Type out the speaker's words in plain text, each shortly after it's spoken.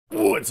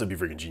What's up, you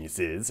freaking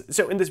geniuses?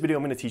 So in this video,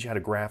 I'm going to teach you how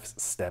to graph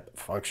step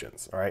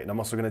functions, all right? And I'm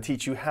also going to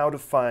teach you how to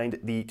find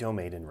the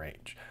domain and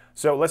range.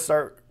 So let's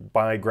start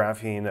by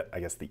graphing, I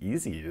guess, the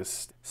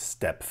easiest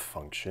step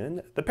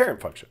function, the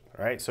parent function,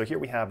 all right? So here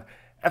we have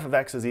f of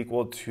x is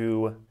equal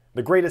to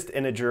the greatest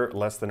integer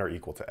less than or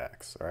equal to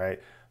x, all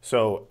right?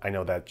 So I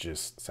know that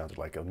just sounded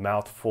like a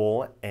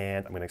mouthful,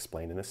 and I'm going to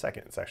explain in a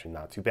second. It's actually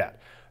not too bad.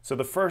 So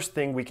the first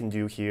thing we can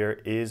do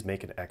here is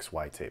make an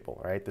xy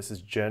table, all right? This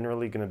is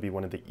generally going to be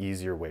one of the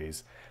easier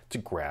ways to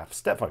graph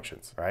step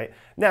functions, all right?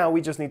 Now we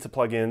just need to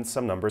plug in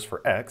some numbers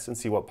for x and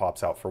see what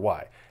pops out for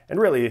y. And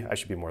really, I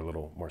should be a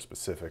little more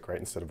specific, right?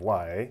 Instead of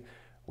y,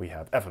 we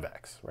have f of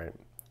x, right?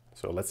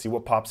 So let's see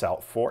what pops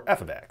out for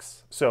f of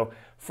x. So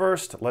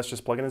first, let's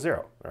just plug in a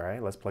 0, all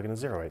right? Let's plug in a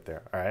 0 right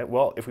there, all right?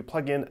 Well, if we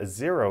plug in a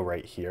 0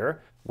 right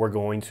here, we're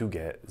going to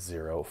get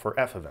 0 for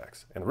f of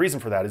x. And the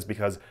reason for that is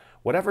because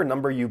whatever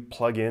number you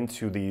plug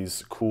into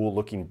these cool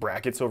looking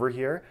brackets over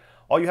here,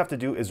 all you have to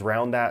do is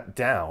round that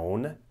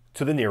down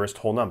to the nearest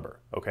whole number,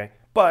 okay?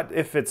 But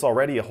if it's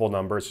already a whole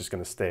number, it's just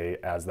gonna stay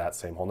as that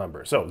same whole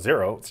number. So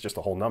 0, it's just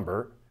a whole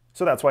number.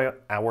 So that's why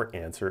our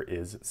answer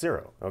is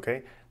 0,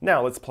 okay?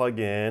 Now let's plug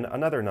in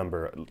another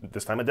number,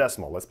 this time a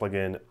decimal. Let's plug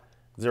in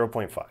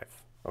 0.5,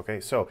 okay?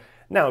 So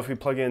now if we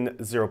plug in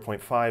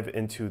 0.5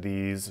 into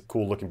these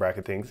cool looking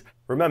bracket things,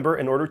 remember,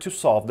 in order to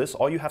solve this,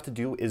 all you have to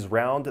do is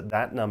round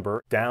that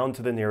number down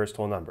to the nearest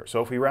whole number.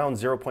 So if we round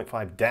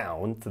 0.5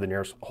 down to the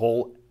nearest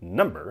whole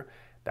number,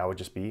 that would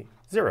just be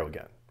 0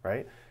 again,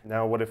 right?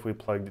 Now what if we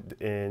plugged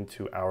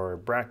into our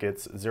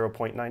brackets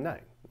 0.99,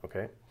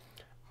 okay?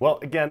 Well,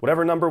 again,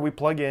 whatever number we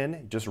plug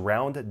in, just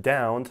round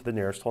down to the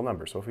nearest whole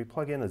number. So if we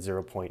plug in a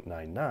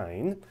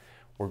 0.99,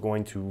 we're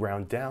going to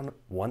round down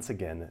once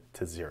again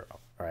to 0,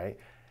 all right?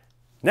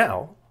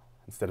 Now,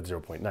 instead of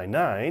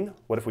 0.99,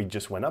 what if we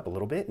just went up a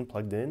little bit and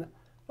plugged in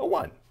a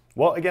 1?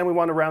 Well, again, we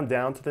want to round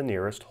down to the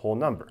nearest whole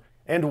number.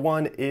 And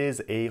 1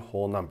 is a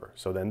whole number.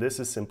 So then this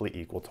is simply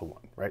equal to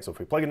 1, right? So if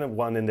we plug in a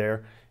 1 in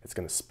there, it's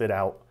going to spit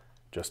out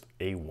just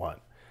a 1.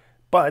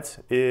 But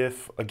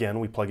if, again,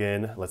 we plug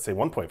in, let's say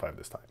 1.5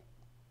 this time,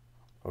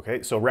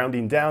 okay, so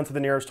rounding down to the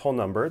nearest whole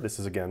number, this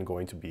is again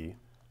going to be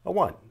a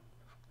 1,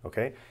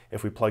 okay?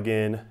 If we plug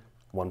in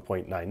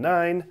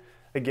 1.99,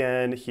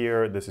 again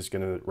here, this is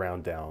going to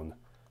round down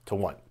to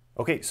 1.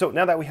 Okay, so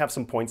now that we have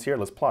some points here,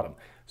 let's plot them.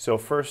 So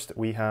first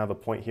we have a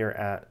point here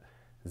at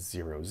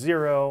 0,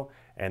 0,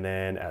 and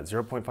then at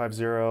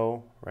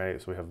 0.50, right,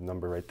 so we have a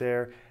number right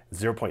there,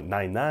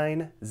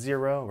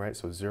 0.990, right,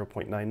 so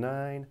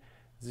 0.99,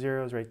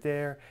 0 is right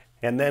there.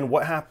 And then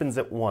what happens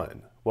at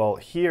 1? Well,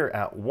 here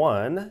at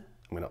 1,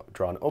 I'm going to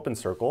draw an open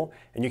circle,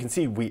 and you can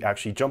see we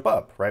actually jump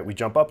up, right? We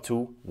jump up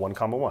to 1,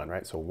 1,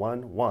 right? So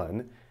 1,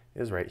 1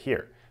 is right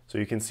here. So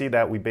you can see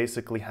that we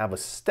basically have a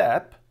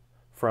step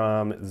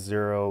from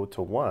 0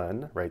 to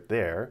 1 right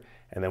there,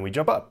 and then we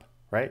jump up,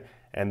 right?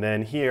 And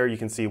then here you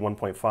can see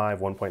 1.5,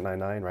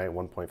 1.99, right?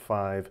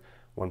 1.5,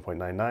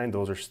 1.99,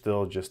 those are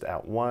still just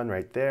at 1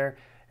 right there,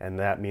 and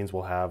that means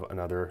we'll have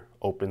another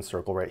open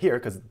circle right here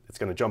because it's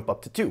going to jump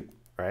up to 2,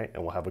 right?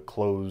 And we'll have a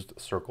closed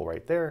circle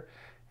right there,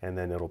 and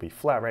then it'll be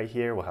flat right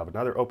here. We'll have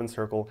another open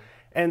circle,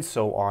 and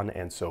so on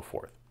and so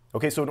forth.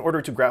 Okay, so in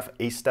order to graph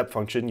a step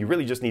function, you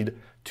really just need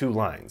 2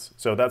 lines.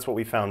 So that's what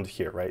we found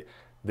here, right?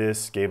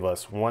 This gave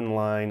us 1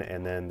 line,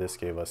 and then this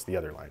gave us the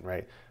other line,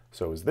 right?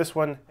 So it was this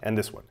one and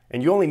this one.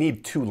 And you only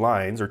need 2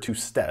 lines or 2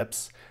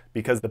 steps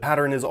because the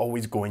pattern is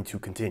always going to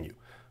continue,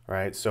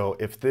 right? So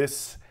if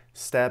this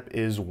step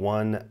is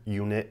 1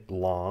 unit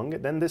long,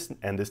 then this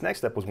next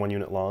step was 1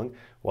 unit long,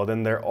 well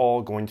then they're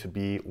all going to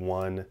be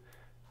 1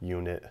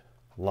 unit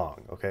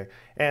long, okay?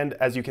 And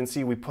as you can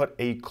see, we put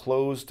a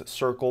closed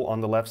circle on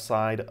the left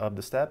side of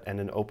the step and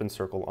an open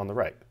circle on the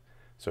right.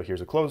 So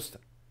here's a closed,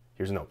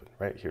 here's an open,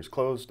 right? Here's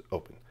closed,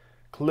 open,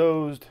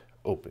 closed,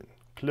 open,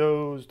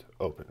 closed,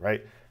 open,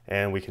 right?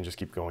 And we can just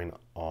keep going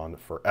on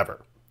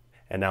forever.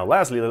 And now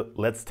lastly,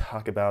 let's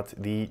talk about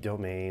the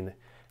domain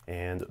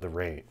and the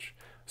range.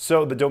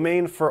 So the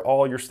domain for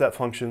all your step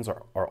functions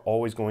are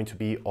always going to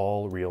be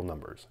all real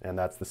numbers, and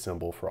that's the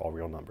symbol for all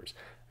real numbers.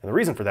 And the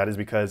reason for that is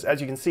because,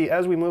 as you can see,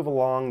 as we move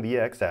along the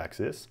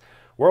x-axis,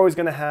 we're always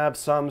going to have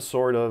some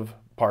sort of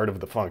part of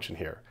the function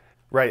here,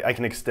 right? I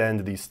can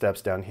extend these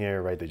steps down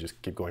here, right? They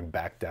just keep going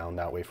back down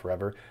that way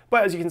forever.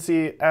 But as you can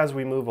see, as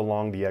we move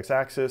along the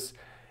x-axis,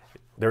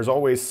 there's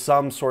always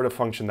some sort of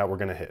function that we're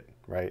going to hit,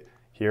 right?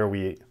 Here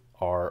we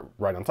are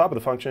right on top of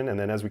the function, and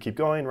then as we keep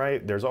going,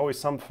 right, there's always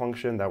some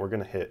function that we're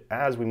going to hit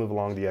as we move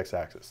along the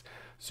x-axis.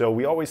 So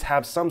we always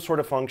have some sort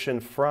of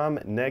function from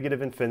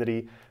negative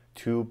infinity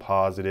to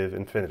positive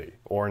infinity.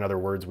 Or in other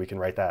words, we can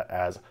write that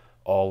as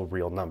all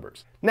real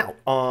numbers. Now,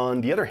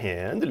 on the other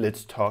hand,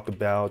 let's talk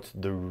about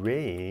the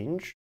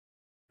range.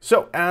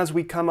 So as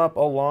we come up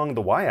along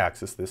the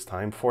y-axis this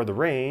time for the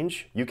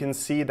range, you can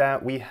see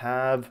that we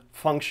have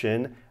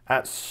function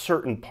at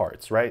certain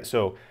parts, right?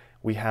 So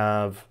we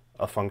have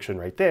a function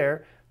right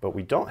there, but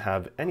we don't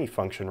have any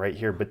function right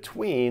here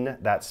between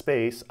that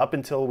space up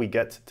until we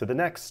get to the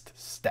next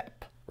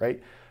step, right?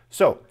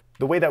 So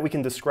The way that we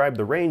can describe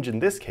the range in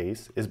this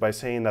case is by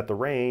saying that the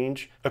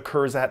range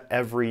occurs at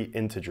every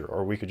integer,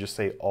 or we could just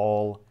say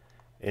all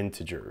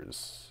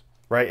integers,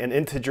 right? And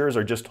integers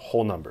are just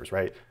whole numbers,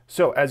 right?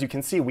 So as you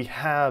can see, we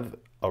have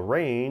a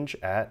range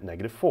at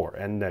 -4,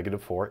 and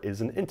 -4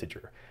 is an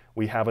integer.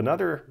 We have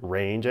another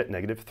range at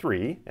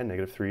 -3, and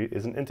 -3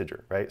 is an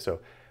integer, right? So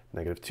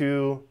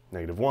 -2,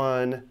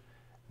 -1,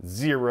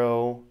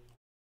 0,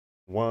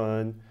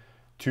 1,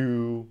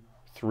 2,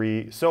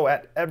 3. So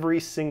at every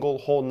single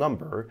whole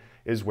number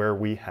is where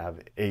we have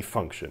a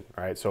function,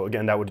 all right? So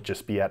again, that would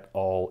just be at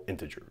all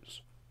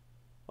integers.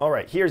 All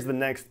right, here's the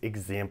next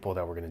example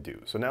that we're gonna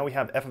do. So now we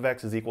have f of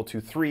x is equal to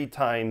 3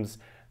 times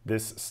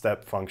this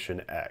step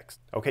function x.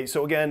 Okay,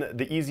 so again,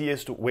 the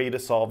easiest way to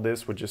solve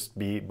this would just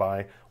be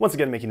by, once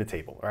again, making a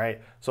table, all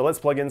right? So let's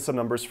plug in some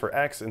numbers for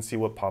x and see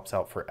what pops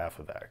out for f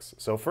of x.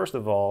 So first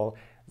of all,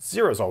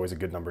 0 is always a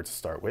good number to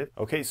start with.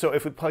 Okay, so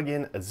if we plug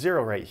in a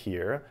 0 right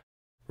here,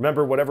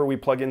 remember, whatever we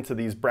plug into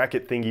these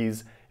bracket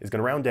thingies is going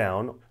to round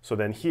down. So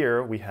then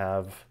here we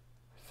have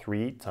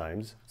 3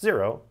 times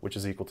 0, which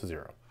is equal to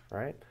 0,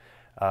 right?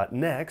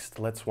 Next,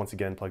 let's once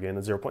again plug in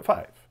a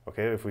 0.5.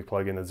 Okay, if we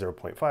plug in a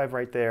 0.5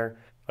 right there,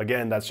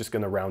 again, that's just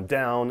going to round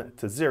down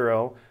to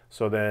 0.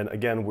 So then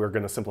again, we're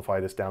going to simplify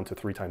this down to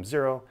 3 times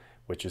 0,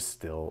 which is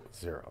still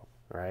 0,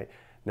 right?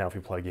 Now if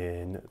we plug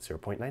in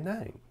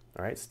 0.99,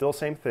 all right, still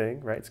same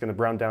thing, right? It's going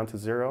to round down to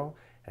 0,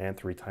 and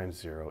 3 times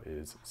 0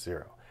 is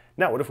 0.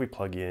 Now, what if we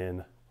plug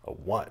in a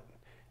 1?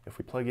 If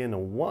we plug in a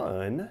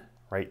 1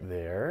 right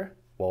there,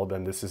 well,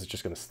 then this is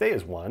just going to stay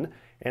as 1,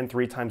 and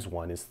 3 times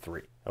 1 is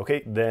 3.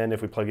 Okay, then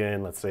if we plug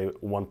in, let's say,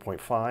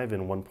 1.5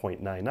 and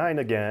 1.99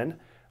 again,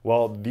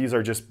 well, these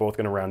are just both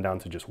going to round down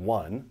to just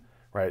 1,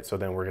 right? So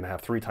then we're going to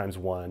have 3 times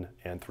 1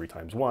 and 3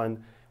 times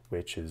 1,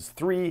 which is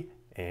 3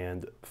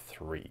 and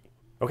 3.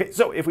 Okay,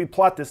 so if we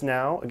plot this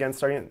now, again,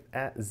 starting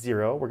at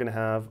 0, we're going to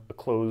have a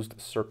closed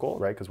circle,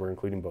 right? Because we're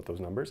including both those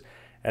numbers.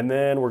 And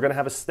then we're going to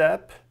have a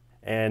step,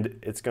 and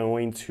it's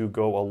going to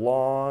go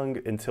along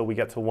until we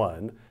get to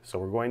 1. So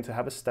we're going to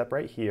have a step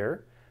right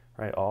here,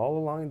 right, all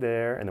along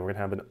there, and then we're going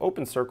to have an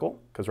open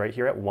circle, because right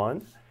here at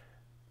 1,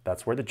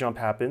 that's where the jump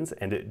happens,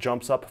 and it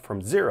jumps up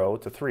from 0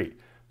 to 3.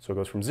 So it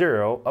goes from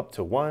 0 up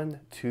to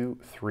 1, 2,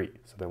 3.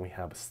 So then we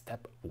have a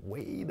step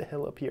way the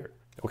hell up here.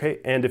 Okay,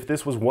 and if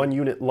this was 1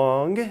 unit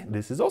long,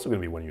 this is also going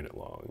to be 1 unit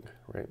long,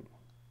 right?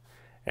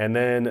 And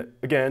then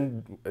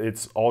again,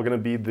 it's all going to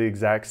be the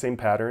exact same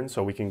pattern,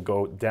 so we can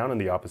go down in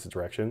the opposite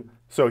direction.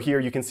 So here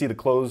you can see the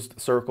closed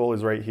circle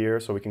is right here,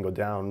 so we can go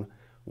down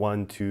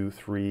 1, 2,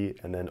 3,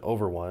 and then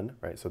over 1,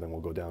 right? So then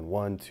we'll go down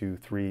 1, 2,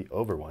 3,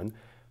 over 1.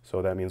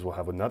 So that means we'll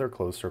have another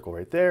closed circle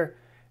right there,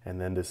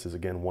 and then this is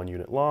again 1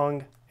 unit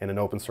long, and an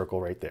open circle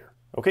right there.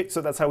 Okay,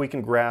 so that's how we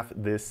can graph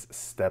this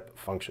step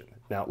function.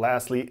 Now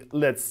lastly,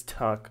 let's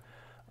talk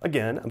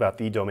again about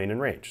the domain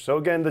and range. So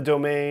again, the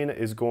domain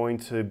is going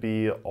to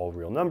be all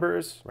real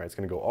numbers, right? It's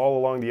going to go all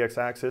along the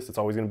x-axis. It's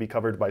always going to be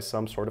covered by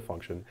some sort of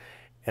function.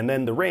 And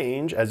then the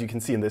range, as you can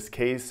see in this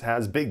case,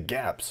 has big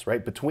gaps,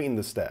 right, between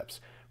the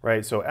steps,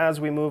 right? So as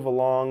we move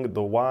along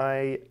the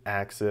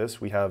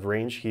y-axis, we have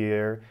range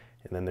here,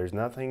 and then there's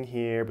nothing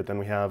here, but then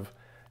we have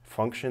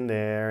function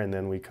there, and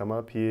then we come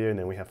up here, and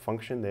then we have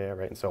function there,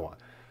 right, and so on.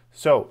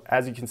 So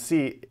as you can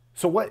see,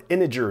 so what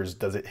integers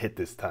does it hit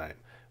this time?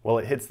 Well,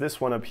 it hits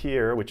this one up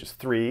here, which is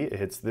 3. It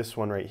hits this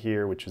one right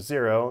here, which is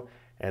 0.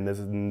 And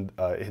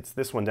it hits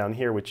this one down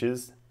here, which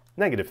is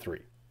 -3.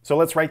 So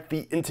let's write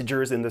the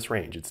integers in this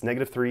range. It's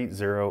 -3,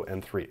 0,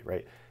 and 3,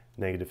 right?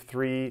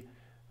 -3,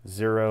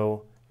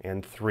 0,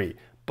 and 3.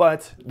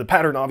 But the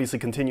pattern obviously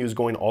continues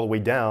going all the way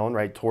down,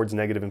 right, towards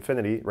negative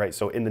infinity, right?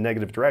 So in the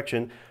negative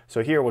direction.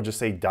 So here we'll just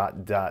say ...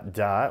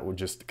 We're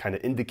just kind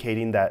of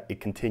indicating that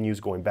it continues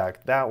going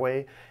back that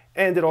way.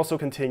 And it also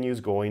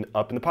continues going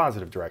up in the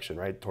positive direction,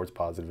 right, towards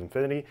positive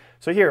infinity.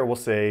 So here we'll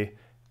say ...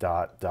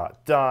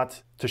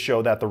 to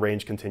show that the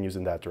range continues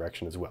in that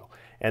direction as well.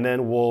 And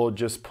then we'll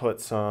just put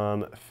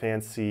some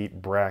fancy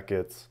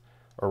brackets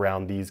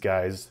around these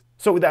guys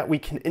so that we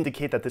can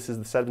indicate that this is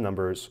the set of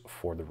numbers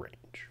for the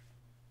range.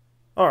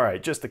 All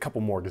right, just a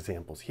couple more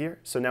examples here.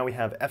 So now we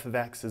have f of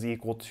x is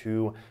equal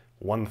to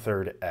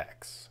 1/3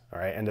 x, all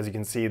right? And as you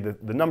can see,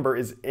 the number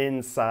is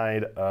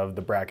inside of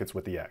the brackets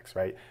with the x,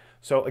 right?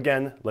 So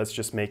again, let's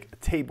just make a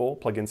table,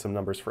 plug in some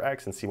numbers for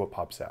x, and see what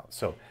pops out.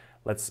 So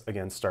let's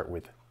again start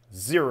with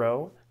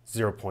 0,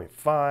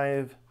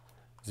 0.5,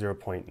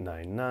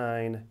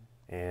 0.99,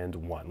 and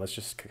 1. Let's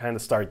just kind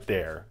of start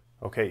there.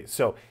 Okay,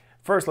 so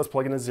first let's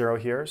plug in a 0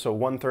 here. So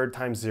 1/3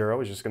 times 0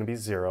 is just going to be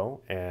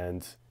 0,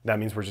 and that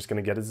means we're just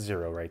going to get a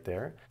 0 right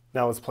there.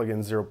 Now let's plug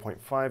in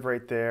 0.5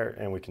 right there,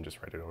 and we can just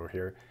write it over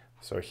here.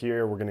 So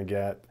here we're going to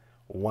get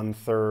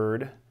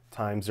 1/3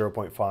 times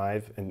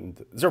 0.5,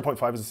 and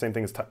 0.5 is the same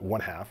thing as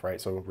 1/2, right?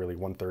 So really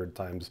 1/3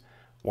 times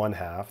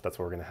 1/2, that's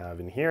what we're going to have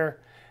in here.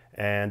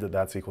 And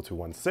that's equal to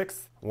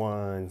 1/6,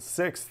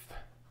 1/6.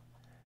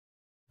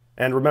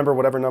 And remember,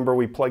 whatever number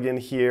we plug in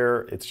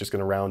here, it's just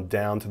going to round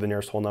down to the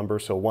nearest whole number.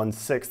 So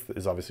 1/6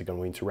 is obviously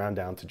going to round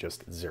down to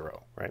just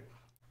 0, right?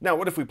 Now,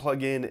 what if we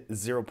plug in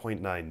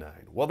 0.99?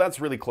 Well,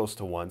 that's really close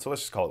to 1, so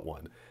let's just call it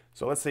 1.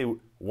 So let's say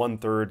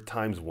 1/3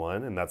 times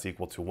 1, and that's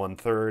equal to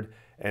 1/3,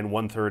 and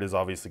 1/3 is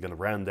obviously going to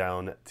round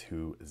down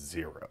to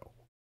 0.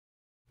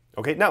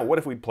 Okay, now what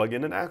if we plug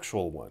in an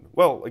actual 1?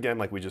 Well, again,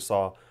 like we just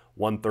saw,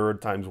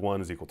 1/3 times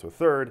 1 is equal to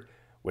 1/3,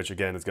 which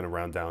again is going to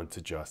round down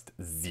to just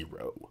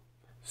 0.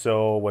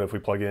 So what if we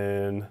plug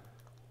in,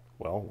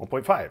 well,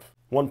 1.5?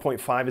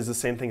 1.5 is the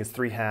same thing as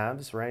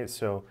 3/2, right?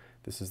 So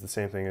this is the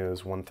same thing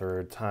as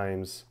 1/3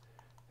 times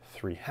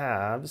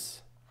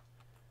 3/2.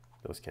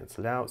 Those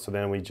cancel out, so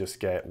then we just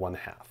get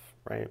 1/2,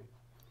 right?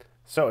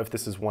 So if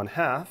this is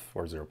 1/2,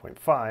 or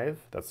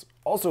 0.5, that's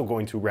also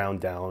going to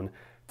round down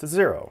to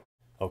 0.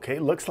 Okay,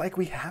 looks like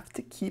we have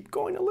to keep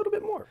going a little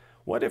bit more.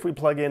 What if we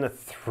plug in a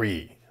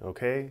 3,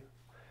 okay?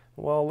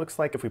 Well, looks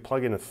like if we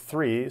plug in a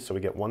 3, so we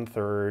get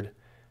 1/3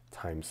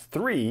 times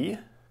 3,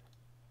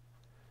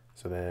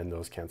 so then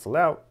those cancel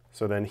out.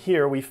 So then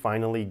here we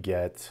finally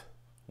get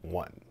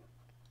 1,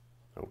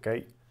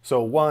 okay?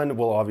 So 1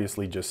 will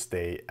obviously just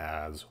stay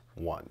as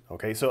 1,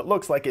 okay? So it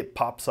looks like it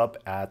pops up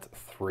at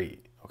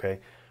 3, okay?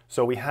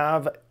 So we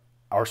have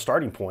our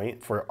starting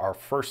point for our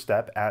first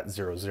step at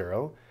 0,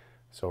 0.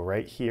 So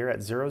right here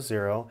at 0,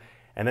 0,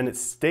 and then it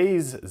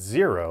stays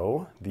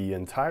 0 the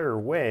entire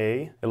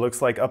way, it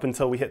looks like, up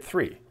until we hit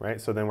 3, right?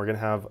 So then we're gonna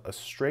have a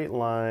straight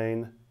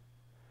line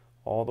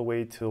all the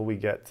way till we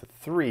get to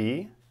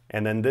 3.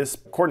 And then this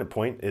coordinate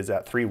point is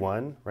at 3,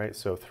 1, right?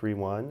 So 3,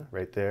 1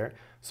 right there.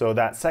 So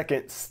that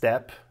second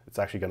step, it's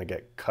actually gonna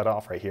get cut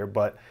off right here,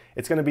 but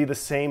it's gonna be the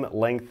same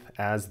length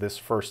as this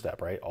first step,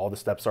 right? All the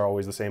steps are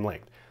always the same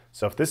length.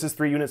 So if this is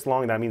 3 units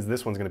long, that means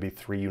this one's gonna be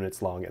 3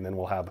 units long, and then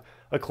we'll have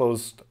a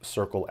closed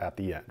circle at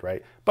the end,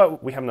 right?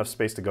 But we have enough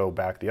space to go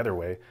back the other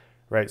way,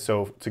 right?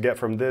 So to get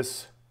from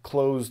this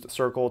closed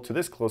circle to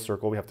this closed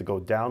circle, we have to go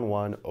down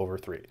 1 over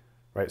 3,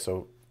 right?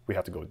 So we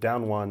have to go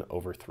down 1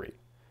 over 3.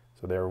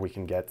 So there we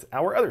can get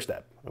our other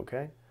step,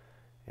 okay?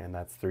 And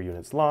that's 3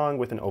 units long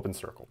with an open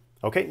circle.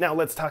 Okay, now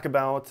let's talk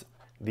about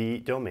the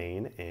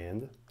domain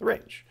and the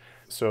range.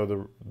 So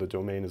the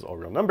domain is all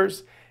real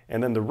numbers,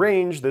 and then the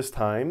range this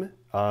time,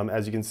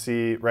 as you can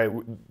see, right,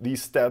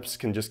 these steps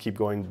can just keep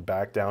going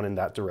back down in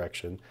that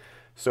direction.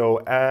 So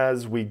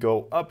as we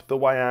go up the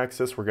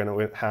y-axis, we're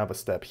gonna have a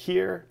step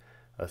here,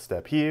 a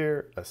step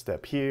here, a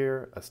step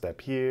here, a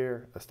step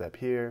here, a step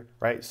here,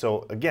 right?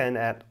 So again,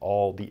 at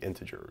all the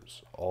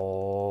integers,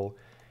 all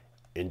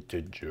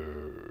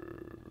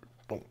integers.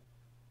 Boom.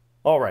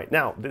 All right,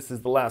 now this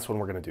is the last one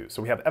we're gonna do.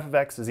 So we have f of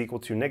x is equal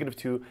to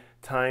 -2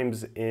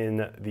 times,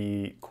 in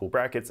the cool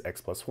brackets, x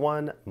plus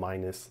 1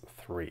 minus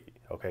 3,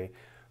 okay?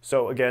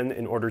 So again,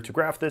 in order to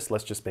graph this,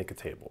 let's just make a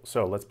table.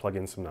 So let's plug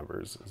in some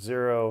numbers,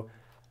 0,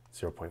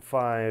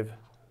 0.5,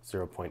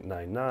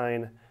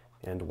 0.99,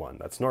 and 1.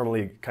 That's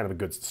normally kind of a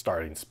good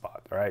starting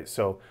spot, all right?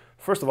 So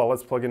first of all,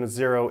 let's plug in a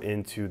 0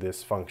 into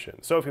this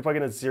function. So if we plug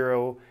in a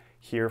 0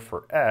 here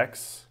for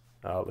x,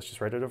 let's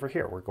just write it over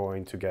here. We're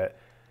going to get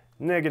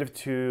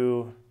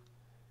 -2,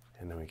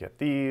 and then we get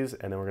these,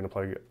 and then we're going to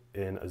plug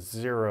in a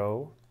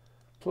 0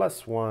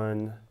 plus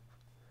 1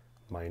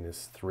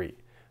 minus 3.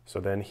 So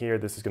then here,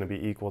 this is going to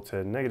be equal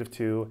to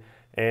 -2,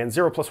 and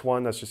 0 plus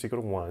 1, that's just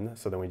equal to 1.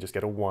 So then we just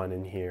get a 1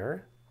 in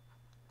here.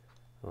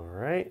 All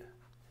right,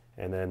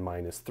 and then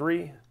minus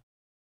 3.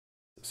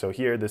 So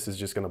here, this is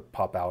just going to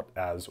pop out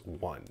as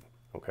 1,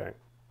 okay?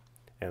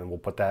 And we'll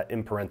put that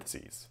in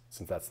parentheses,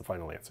 since that's the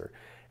final answer.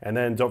 And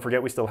then don't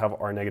forget, we still have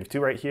our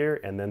 -2 right here,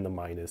 and then the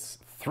minus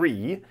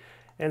 3.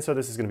 And so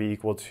this is going to be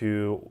equal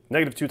to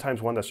 -2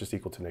 times 1, that's just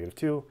equal to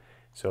 -2.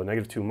 So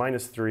 -2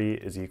 minus 3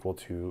 is equal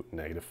to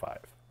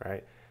 -5,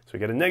 right? So we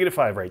get a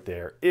 -5 right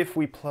there if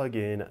we plug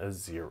in a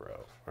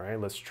 0, all right?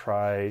 Let's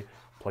try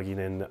plugging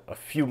in a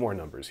few more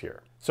numbers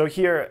here. So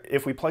here,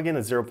 if we plug in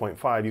a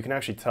 0.5, you can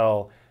actually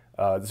tell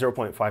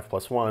 0.5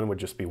 plus 1 would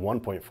just be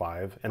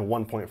 1.5, and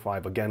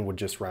 1.5 again would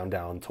just round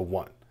down to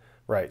 1,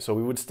 right? So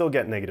we would still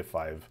get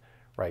 -5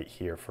 right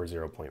here for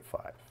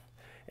 0.5.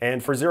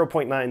 And for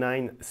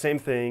 0.99, same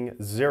thing,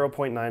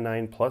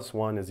 0.99 plus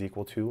 1 is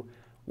equal to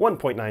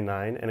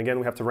 1.99, and again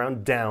we have to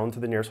round down to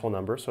the nearest whole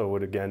number, so it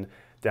would again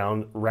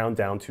round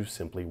down to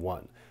simply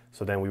 1.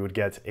 So then we would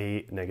get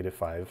a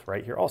 -5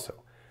 right here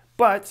also.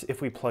 But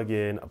if we plug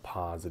in a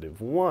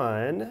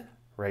 +1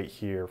 right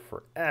here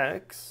for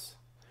x,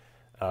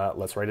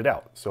 let's write it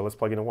out. So let's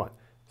plug in a 1.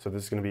 So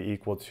this is going to be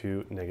equal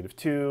to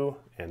 -2,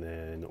 and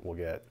then we'll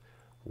get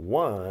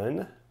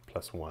 1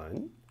 plus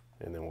 1,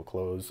 and then we'll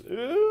close.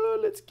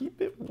 Let's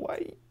keep it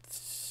white.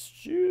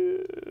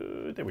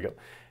 There we go.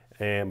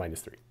 And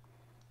minus 3.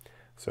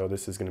 So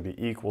this is going to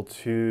be equal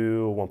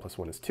to 1 plus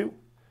 1 is 2.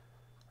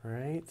 All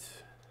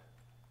right.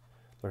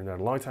 Learned that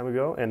a long time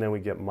ago. And then we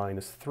get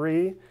minus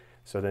 3.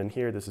 So then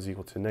here, this is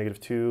equal to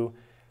 -2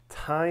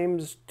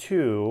 times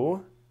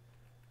 2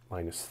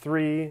 minus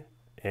 3.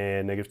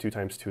 And -2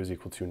 times 2 is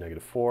equal to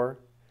 -4.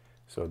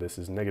 So this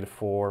is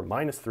 -4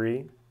 minus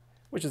 3,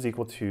 which is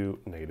equal to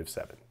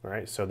 -7. All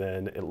right. So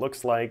then it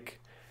looks like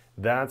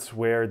that's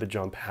where the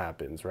jump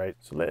happens, right?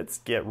 So let's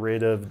get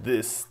rid of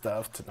this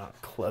stuff to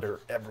not clutter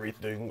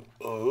everything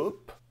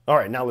up. All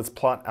right, now let's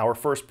plot our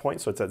first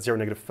point. So it's at 0,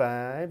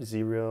 -5,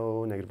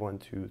 0, -1,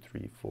 2,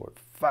 3, 4,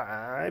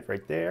 5,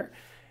 right there.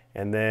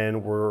 And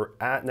then we're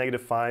at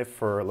 -5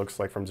 for, it looks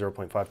like, from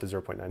 0.5 to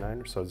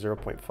 0.99. So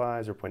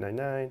 0.5,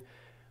 0.99.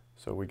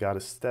 So we got a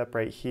step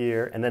right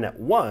here. And then at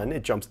 1,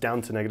 it jumps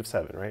down to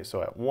 -7, right?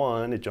 So at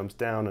 1, it jumps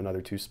down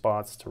another 2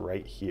 spots to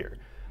right here.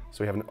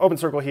 So we have an open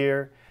circle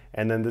here.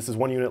 And then this is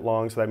 1 unit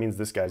long. So that means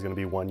this guy's going to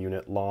be 1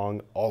 unit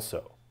long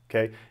also.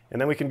 Okay.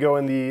 And then we can go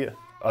in the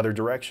other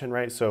direction,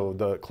 right? So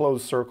the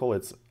closed circle,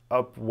 it's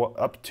up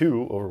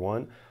 2 over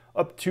 1,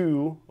 up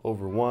 2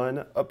 over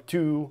 1, up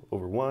 2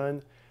 over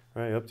 1,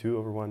 right? Up 2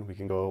 over 1. We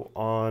can go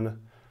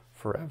on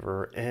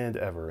forever and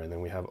ever. And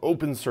then we have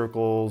open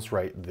circles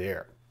right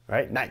there,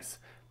 right? Nice.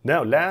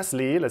 Now,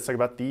 lastly, let's talk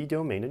about the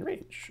domain and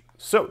range.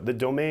 So the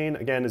domain,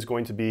 again, is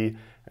going to be,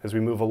 as we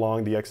move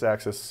along the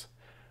x-axis,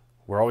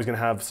 we're always going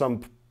to have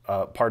some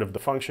part of the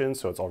function,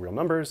 so it's all real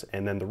numbers.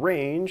 And then the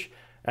range,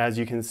 as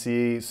you can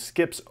see,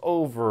 skips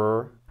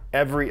over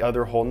every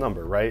other whole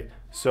number, right?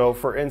 So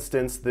for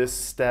instance, this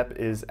step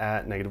is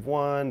at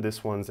 -1,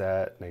 this one's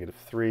at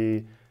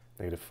 -3,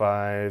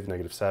 -5,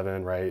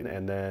 -7, right?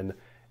 And then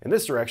in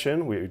this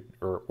direction,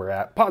 we're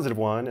at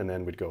 +1, and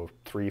then we'd go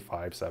 3,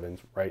 5, 7,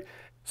 right?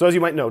 So as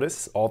you might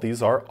notice, all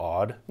these are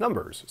odd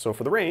numbers. So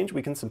for the range,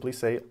 we can simply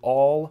say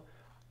all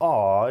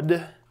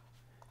odd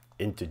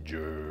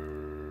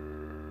integers.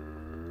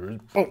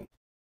 Boom.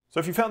 So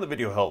if you found the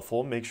video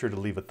helpful, make sure to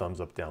leave a thumbs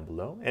up down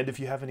below. And if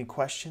you have any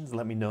questions,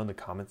 let me know in the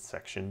comments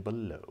section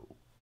below.